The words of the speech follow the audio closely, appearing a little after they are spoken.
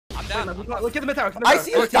down. Look at the mid tower. I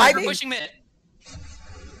see you diving. Pushing mid.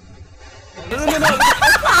 No.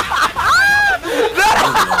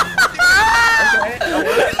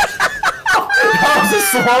 That was the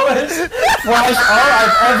slowest flash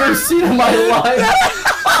art I've ever seen in my life.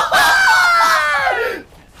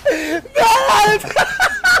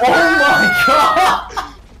 Oh my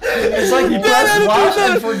god! It's like he pressed flash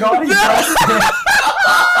and forgot he pressed it.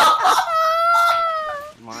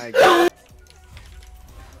 My god.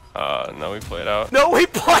 No, we played out. No, we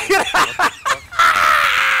played out.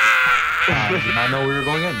 I did not know we were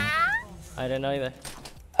going in. I didn't know either.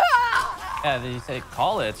 Yeah, they say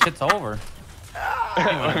call it. Shit's over.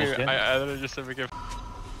 I literally just said we can.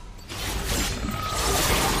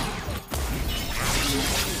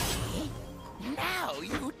 Now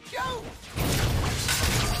you joke.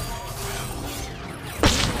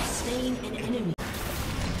 Slain an enemy.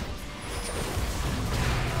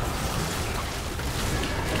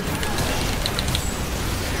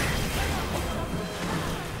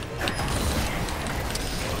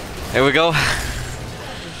 Here we go.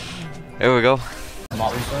 Here we go.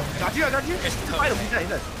 Got you. Fight him. He's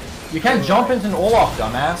dead. You can't jump into an Olaf,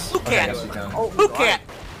 dumbass. Who can't? Okay, I guess you can. Oh, Who can't?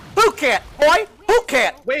 Who can't? Boy, who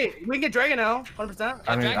can't? Wait, we can get Dragon now. 100%.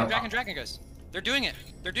 I mean, Dragon goes. They're doing it.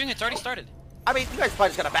 They're doing it. It's already started. I mean, you guys probably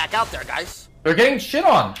just gotta back out there, guys. They're getting shit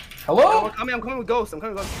on. Hello? I'm coming with Ghost. I'm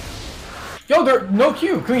coming with Ghost. Yo, they're no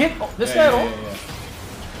Q. Can we hit this guy at all?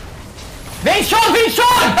 Vayne's shot! Vayne's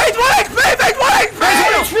winning! Vayne's winning! Vayne's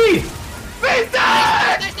HP! Vayne's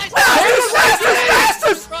dead!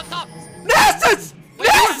 Nemesis!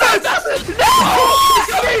 Nemesis!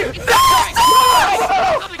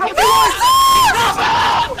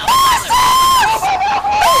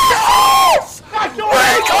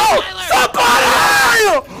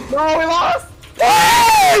 No, we lost!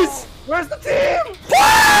 Please! Where's the team? Please!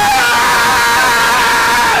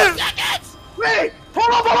 Wait!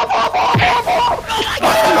 Pull up!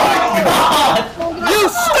 You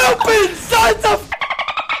stupid sons of...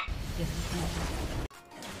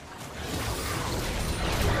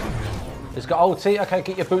 He's got ulti. Okay,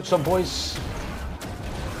 get your boots on, boys.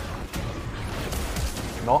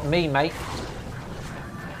 Not me, mate.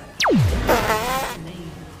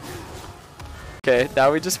 Okay,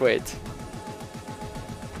 now we just wait.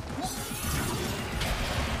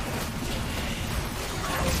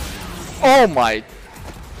 Oh my.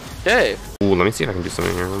 Okay. Ooh, let me see if I can do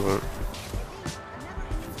something here.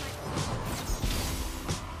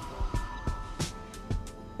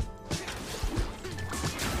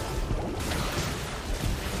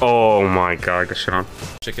 Oh my god, get shit on.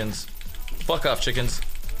 Chickens. Fuck off, chickens.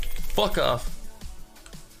 Fuck off.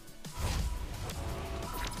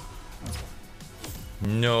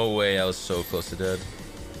 No way, I was so close to dead.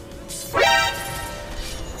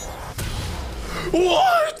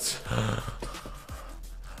 What?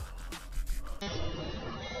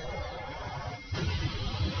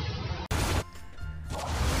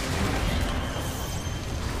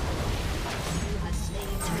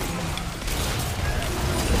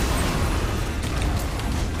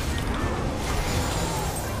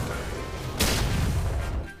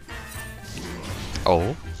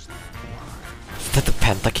 Oh. Is that the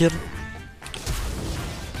pentakill?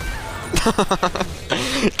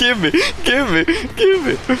 Give me!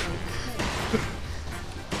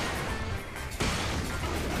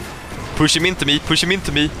 Push him into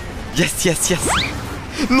me! Yes!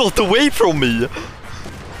 Not away from me!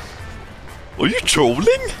 Are you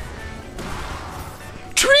trolling?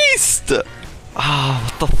 Trist! Ah,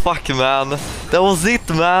 what the fuck, man? That was it,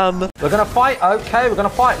 man! We're gonna fight. Okay, we're gonna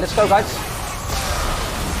fight. Let's go, guys.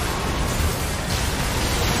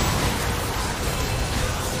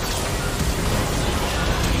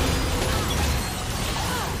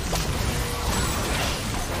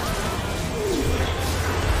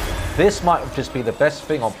 This might just be the best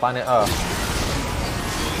thing on planet Earth.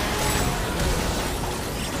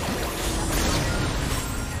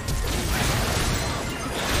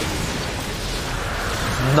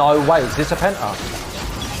 No way, is this a penta?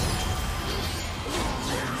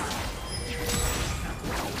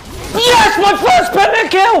 Yes, my first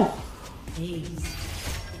pentakill!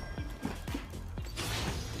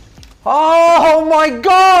 Oh my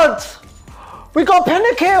god! We got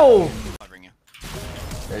pentakill!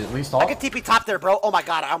 At least I can TP top there, bro. Oh my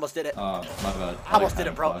god, I almost did it. my bad. I almost did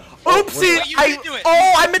it, bro. Flash. Oopsie!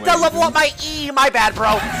 I meant to level up my E. My bad,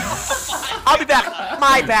 bro. I'll be back.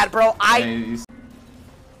 My bad, bro.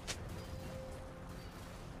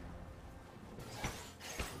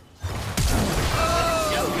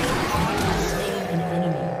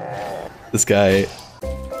 This guy.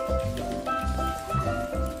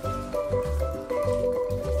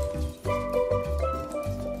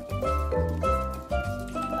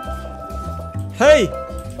 Hey!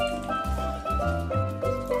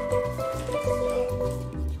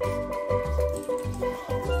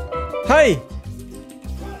 Hey!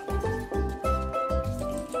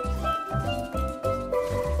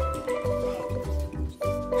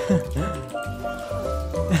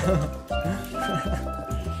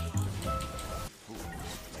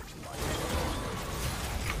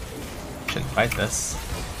 Should fight this.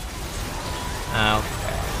 Okay.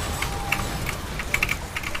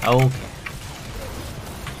 Okay.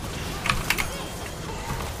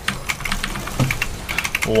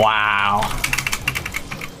 Wow.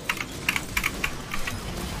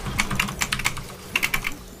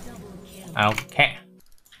 Okay.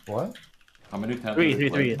 What? How many times?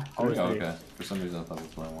 Three. Oh, okay. For some reason I thought it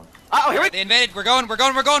was playing one. Oh, here we They invaded. We're going.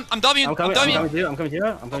 I'm W. I'm coming to you.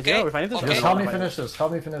 Okay. We're fighting this. Okay. Just help me finish this.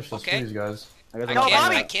 Help me finish this, Okay. please, guys.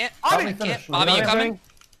 I can't. Help me finish. Bobby, you coming?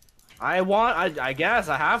 I guess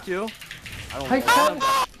I have to. I don't Hey,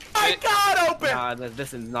 know. My God, open! Nah,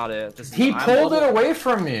 this is not it. He pulled it away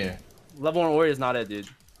from me. Level 1 warrior is not it, dude.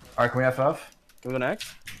 Alright, can we FF? Can we go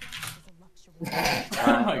next?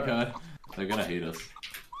 Oh my god. They're gonna hate us.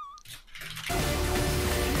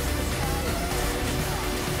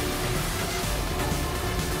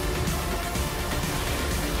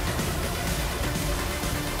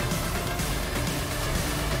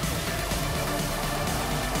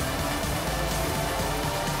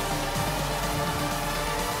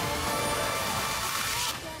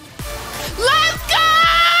 Let's go!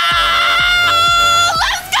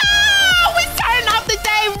 Let's go! We're starting off the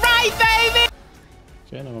day right, baby!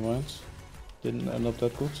 Okay, never mind. Didn't end up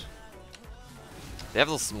that good. They have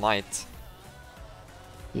those smite.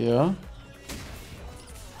 Yeah.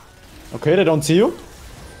 Okay, they don't see you.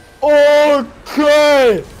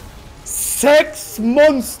 Okay! Sex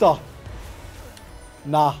monster!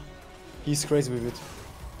 Nah. He's crazy with it.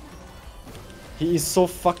 He is so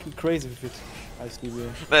fucking crazy with it. I see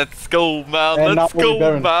you. Let's go, man. And Let's now we go,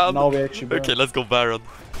 Baron. man. Now we actually Baron. Okay, let's go, Baron.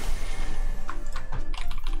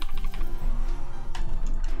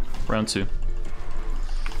 Round 2.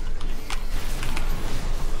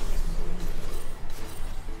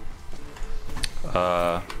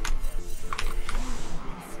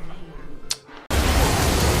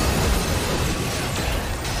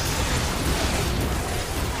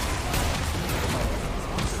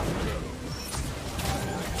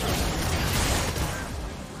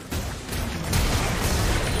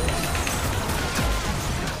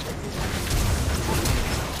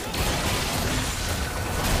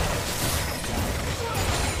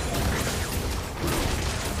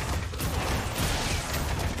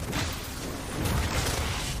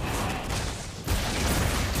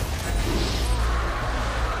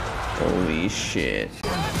 Holy shit.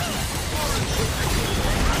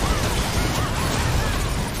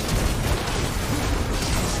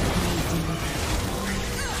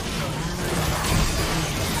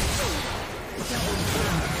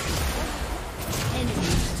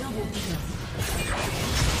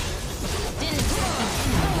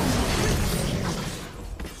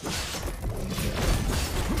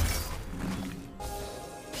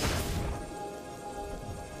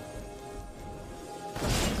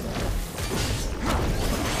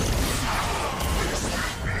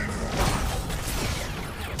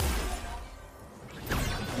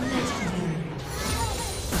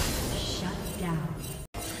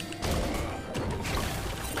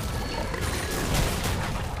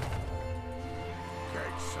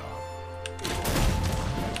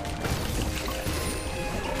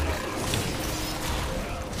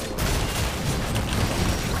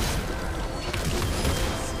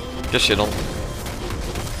 Get shit on.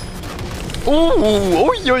 Ooh,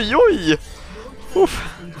 oi, oi, oi. Oof.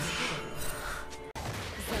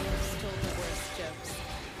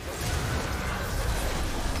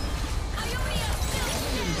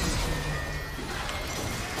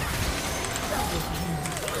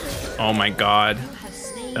 Oh my god.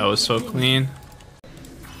 That was so clean.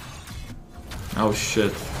 Oh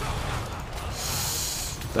shit.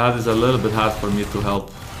 That is a little bit hard for me to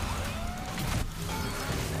help.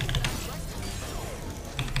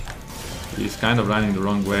 He's kind of running the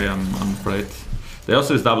wrong way, I'm afraid. They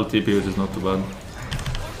also use double TP, which is not too bad.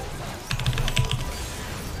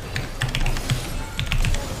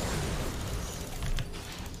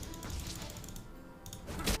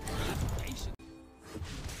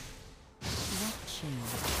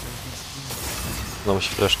 No, musi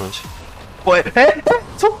flashnąć. Co?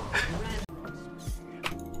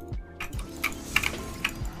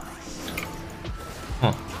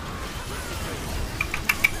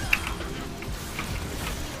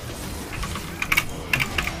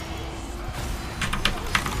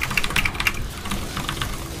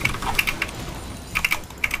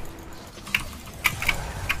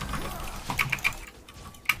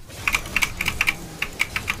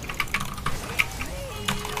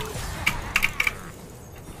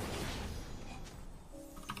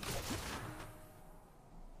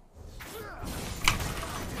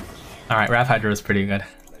 Alright, Raph Hydra is pretty good.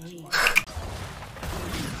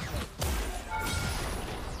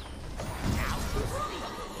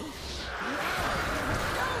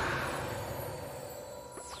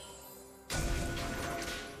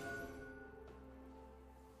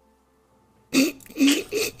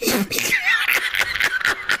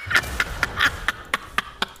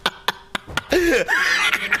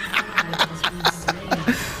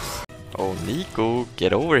 Oh, Nico,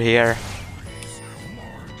 get over here.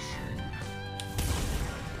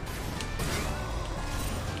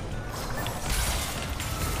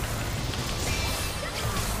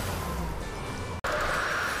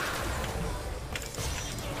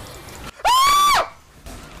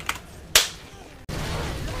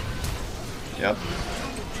 Yep.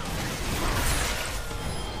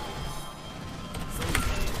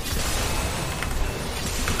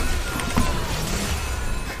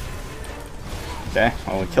 Okay,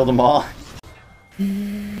 well, we killed them all. They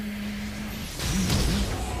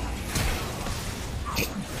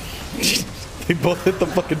both hit the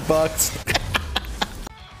fucking box.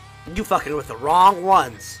 You fucking with the wrong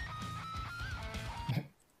ones.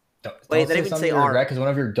 Wait, they didn't even say R. Because one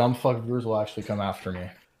of your dumb fuck viewers will actually come after me.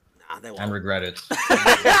 Nah, they won't. And regret it.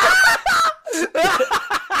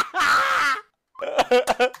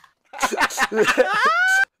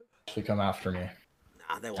 Actually come after me.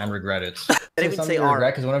 Nah, they won't. And regret it. They didn't even say R.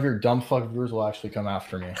 Because one of your dumb fuck viewers will actually come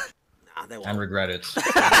after me. Nah, they won't. And regret it.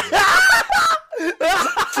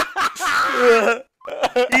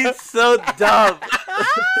 He's so dumb.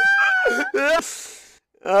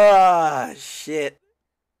 Ah, shit.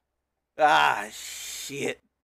 Ah, shit.